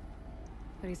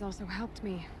 But he's also helped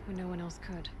me when no one else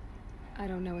could. I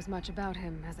don't know as much about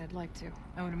him as I'd like to.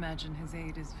 I would imagine his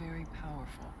aid is very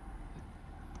powerful.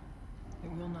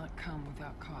 But it will not come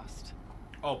without cost.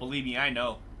 Oh, believe me, I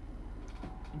know.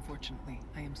 Unfortunately,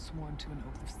 I am sworn to an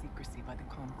oath of secrecy by the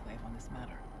Conclave on this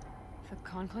matter. The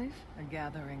Conclave? A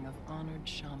gathering of honored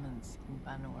shamans in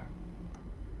Banor.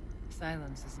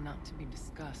 Silence is not to be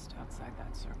discussed outside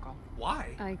that circle.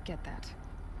 Why? I get that.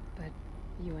 But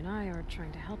you and I are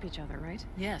trying to help each other, right?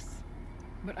 Yes,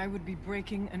 but I would be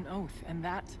breaking an oath, and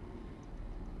that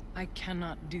I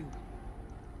cannot do.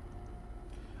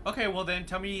 Okay, well then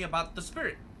tell me about the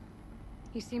spirit.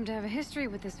 You seem to have a history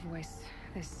with this voice,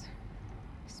 this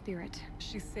spirit.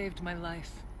 She saved my life.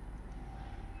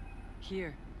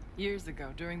 Here, years ago,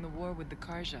 during the war with the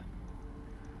Karja.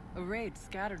 A raid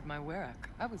scattered my Werak.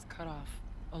 I was cut off,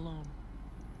 alone.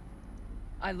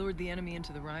 I lured the enemy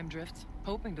into the Rime Drift,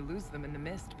 hoping to lose them in the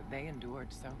mist, but they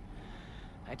endured, so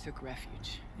I took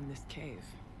refuge in this cave.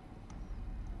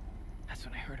 That's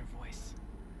when I heard her voice.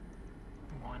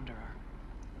 A wanderer,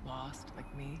 lost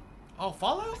like me. Oh,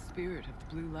 Fallout? The spirit of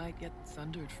the blue light, yet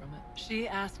sundered from it. She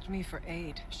asked me for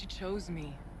aid. She chose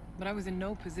me, but I was in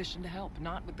no position to help,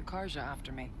 not with the Karja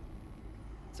after me.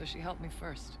 So she helped me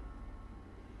first.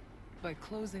 By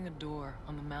closing a door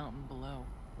on the mountain below,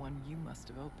 one you must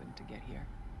have opened to get here.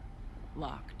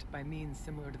 Locked by means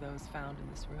similar to those found in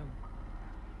this room.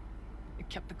 It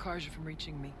kept the Karja from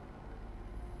reaching me.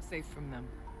 Safe from them.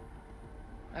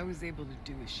 I was able to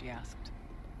do as she asked.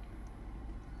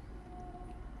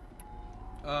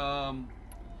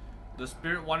 The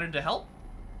spirit wanted to help?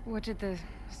 What did the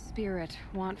spirit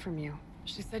want from you?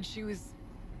 She said she was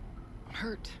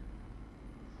hurt.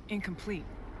 Incomplete.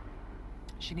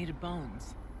 She needed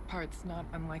bones. Parts not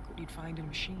unlike what you'd find in a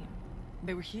machine.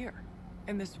 They were here,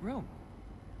 in this room.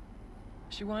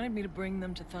 She wanted me to bring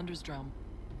them to Thunder's Drum.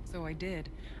 So I did,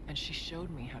 and she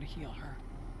showed me how to heal her.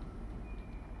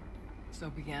 So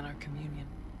began our communion.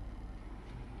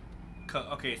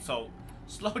 Okay, so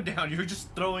slow down. You're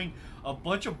just throwing a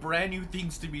bunch of brand new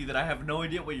things to me that I have no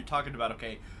idea what you're talking about,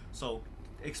 okay? So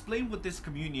explain what this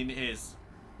communion is.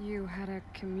 You had a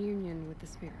communion with the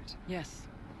spirit. Yes.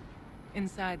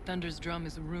 Inside Thunder's Drum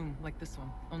is a room like this one,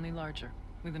 only larger,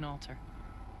 with an altar.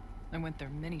 I went there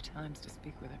many times to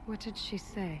speak with her. What did she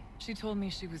say? She told me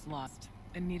she was lost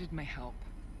and needed my help.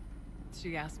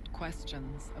 She asked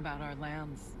questions about our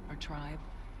lands, our tribe,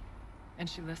 and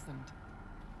she listened.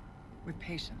 With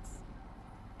patience.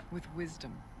 With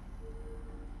wisdom.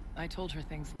 I told her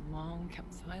things long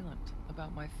kept silent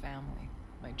about my family,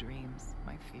 my dreams,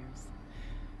 my fears.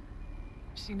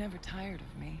 She never tired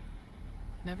of me.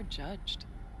 Never judged.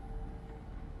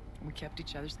 We kept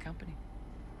each other's company.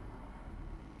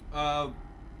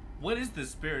 What is this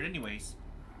spirit anyways?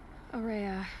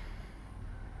 Aurea,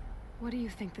 what do you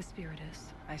think the spirit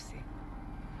is? I see.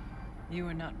 You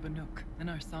are not Banuk, and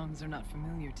our songs are not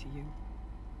familiar to you.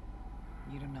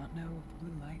 You do not know of the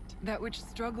blue light. That which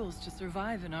struggles to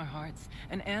survive in our hearts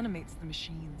and animates the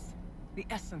machines. The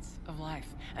essence of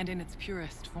life, and in its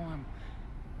purest form.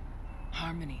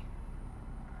 Harmony.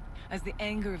 As the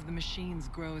anger of the machines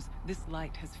grows, this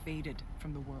light has faded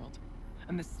from the world.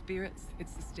 And the spirits it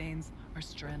sustains are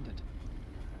stranded.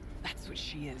 That's what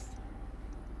she is.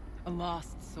 A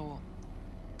lost soul.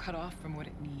 Cut off from what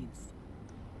it needs.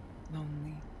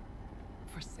 Lonely.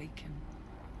 Forsaken.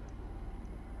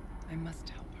 I must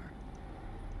help her.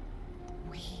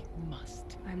 We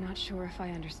must. I'm not sure if I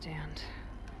understand.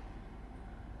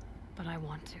 But I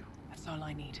want to. That's all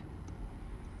I need.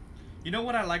 You know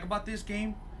what I like about this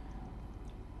game?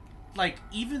 Like,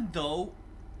 even though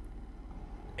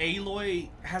Aloy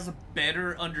has a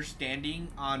better understanding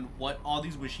on what all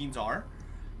these machines are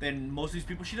than most of these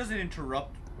people, she doesn't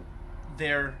interrupt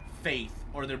their faith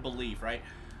or their belief, right?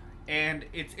 And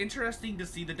it's interesting to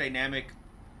see the dynamic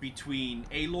between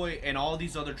Aloy and all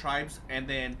these other tribes, and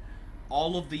then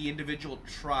all of the individual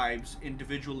tribes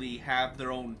individually have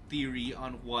their own theory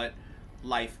on what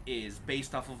life is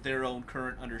based off of their own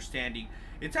current understanding.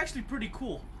 It's actually pretty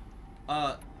cool.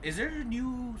 Is there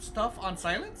new stuff on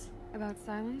Silence? About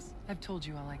silence? I've told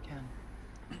you all I can.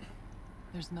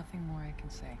 There's nothing more I can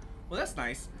say. Well, that's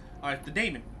nice. Alright, the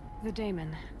Daemon. The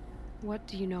daemon. What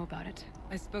do you know about it?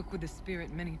 I spoke with the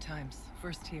spirit many times.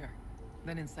 First here,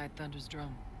 then inside Thunder's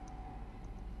Drum.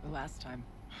 The last time,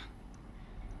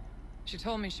 she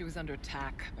told me she was under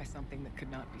attack by something that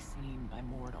could not be seen by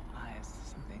mortal eyes.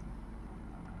 Something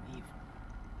evil.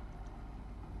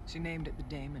 She named it the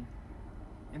Daemon,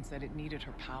 and said it needed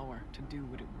her power to do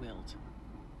what it willed.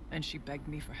 And she begged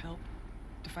me for help,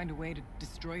 to find a way to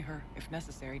destroy her, if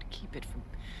necessary, to keep it from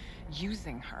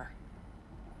using her.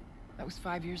 That was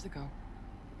 5 years ago.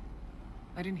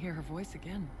 I didn't hear her voice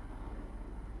again.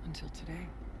 Until today.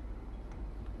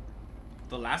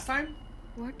 The last time?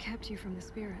 What kept you from the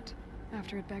spirit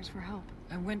after it begged for help?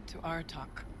 I went to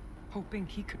Artok, hoping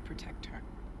he could protect her.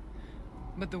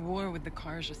 But the war with the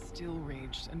Karja still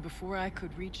raged, and before I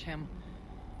could reach him,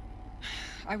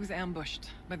 I was ambushed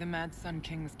by the Mad Sun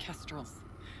King's kestrels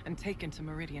and taken to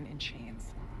Meridian in chains.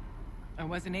 I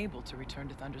wasn't able to return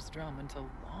to Thunder's Drum until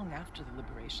long after the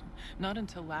liberation, not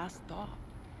until last thaw.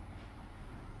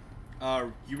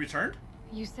 You returned?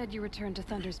 You said you returned to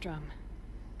Thunder's Drum.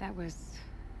 That was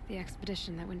the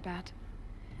expedition that went bad.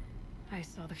 I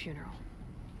saw the funeral.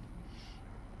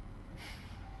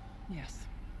 Yes.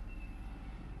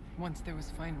 Once there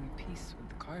was finally peace with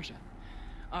the Karja,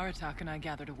 Aratak and I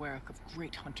gathered a Werak of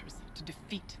great hunters to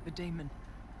defeat the Daemon.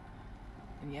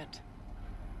 And yet,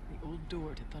 the old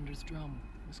door to Thunder's Drum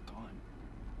was gone,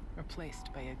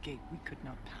 replaced by a gate we could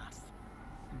not pass,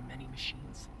 and many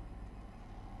machines.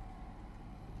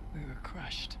 We were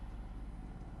crushed.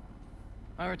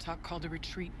 Aratak called a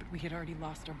retreat, but we had already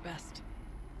lost our best.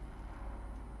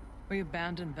 We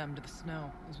abandoned them to the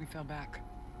snow as we fell back.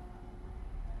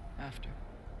 After,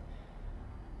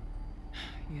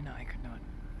 he and I could not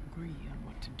agree on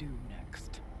what to do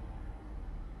next.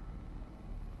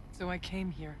 So I came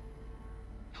here,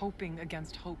 hoping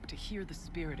against hope to hear the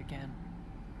spirit again.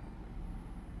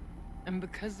 And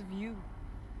because of you,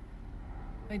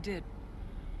 I did.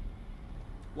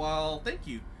 Well, thank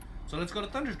you. So let's go to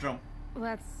Thunder's Drum.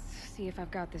 Let's see if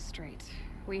I've got this straight.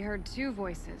 We heard two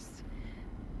voices.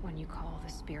 One you call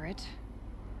the spirit,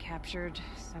 captured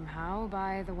somehow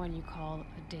by the one you call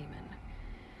a daemon.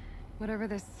 Whatever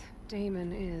this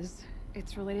daemon is,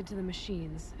 it's related to the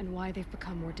machines and why they've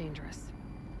become more dangerous.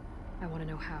 I want to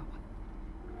know how.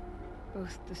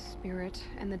 Both the spirit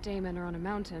and the daemon are on a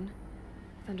mountain,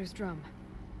 Thunder's Drum.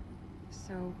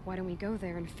 So why don't we go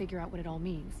there and figure out what it all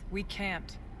means? We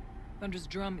can't. Thunder's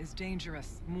Drum is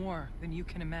dangerous, more than you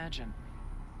can imagine.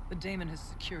 The daemon has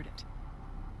secured it.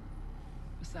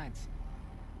 Besides,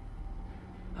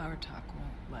 Aratak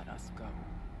won't let us go.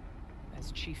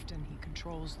 As chieftain, he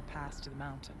controls the pass to the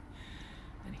mountain,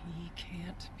 and he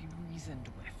can't be reasoned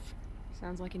with.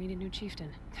 Sounds like you need a new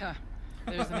chieftain. Huh.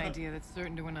 There's an idea that's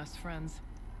certain to win us friends.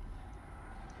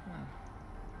 Well,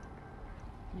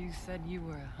 you said you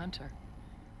were a hunter.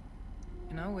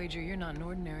 And I'll wager you're not an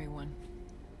ordinary one.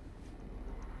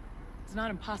 It's not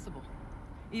impossible,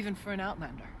 even for an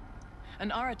outlander.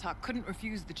 And Aratak couldn't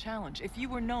refuse the challenge if you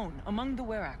were known among the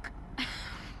Werak.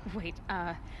 Wait,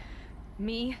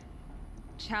 me?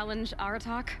 Challenge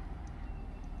Aratak?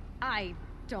 I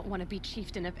don't want to be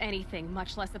chieftain of anything,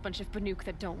 much less a bunch of Banuk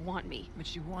that don't want me.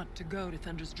 But you want to go to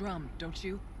Thunder's Drum, don't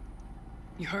you?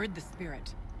 You heard the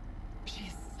spirit. She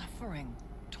is suffering,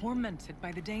 tormented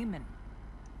by the daemon.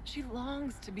 She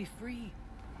longs to be free.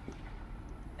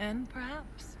 And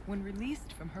perhaps, when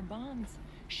released from her bonds,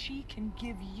 she can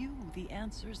give you the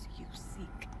answers you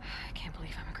seek. I can't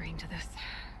believe I'm agreeing to this.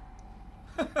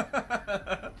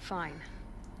 Fine.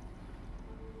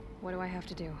 What do I have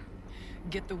to do?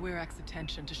 Get the Werak's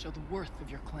attention to show the worth of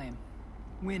your claim.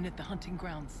 Win at the hunting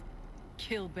grounds.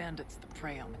 Kill bandits that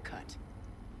prey on the cut.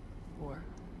 Or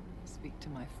speak to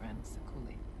my friend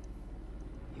Sakuli.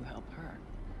 You help her,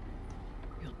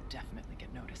 you'll definitely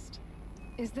get noticed.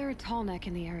 Is there a tall neck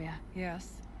in the area?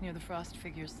 Yes, near the frost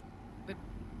figures. But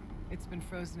it's been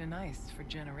frozen in ice for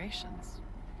generations.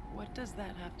 What does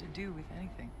that have to do with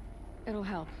anything? It'll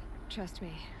help. Trust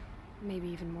me. Maybe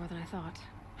even more than I thought.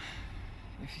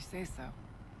 If you say so.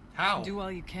 How? Do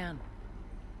all you can.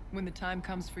 When the time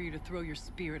comes for you to throw your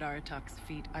spear at Aratak's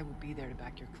feet, I will be there to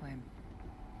back your claim.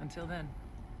 Until then,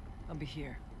 I'll be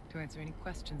here to answer any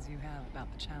questions you have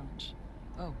about the challenge.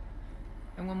 Oh,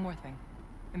 and one more thing.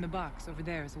 In the box over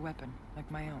there is a weapon, like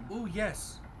my own. Ooh,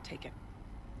 yes. Take it.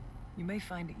 You may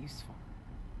find it useful.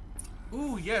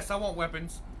 Ooh, yes, I want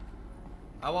weapons.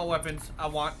 I want weapons. I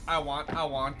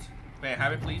want. May I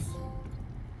have it, please?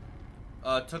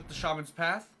 Took the shaman's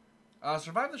path.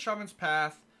 Survived the shaman's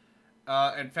path.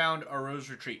 And found a rose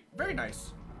retreat. Very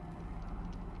nice.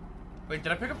 Wait,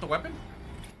 did I pick up the weapon?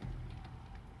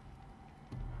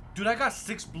 Dude, I got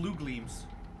 6 blue gleams.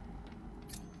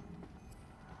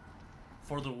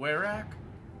 For the Werak?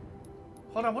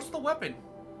 Hold on, what's the weapon?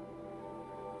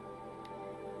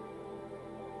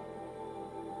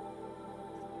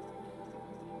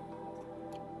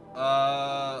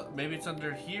 Maybe it's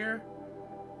under here.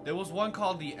 There was one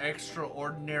called the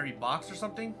Extraordinary Box or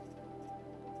something.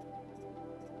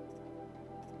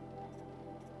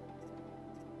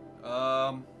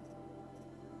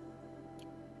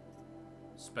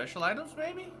 Special items,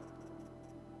 maybe?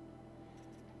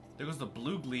 There goes the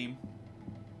blue gleam.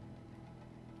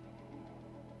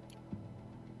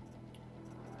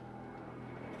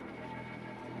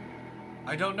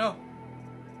 I don't know.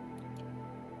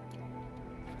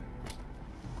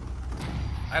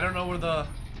 I don't know where the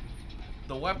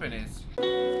weapon is.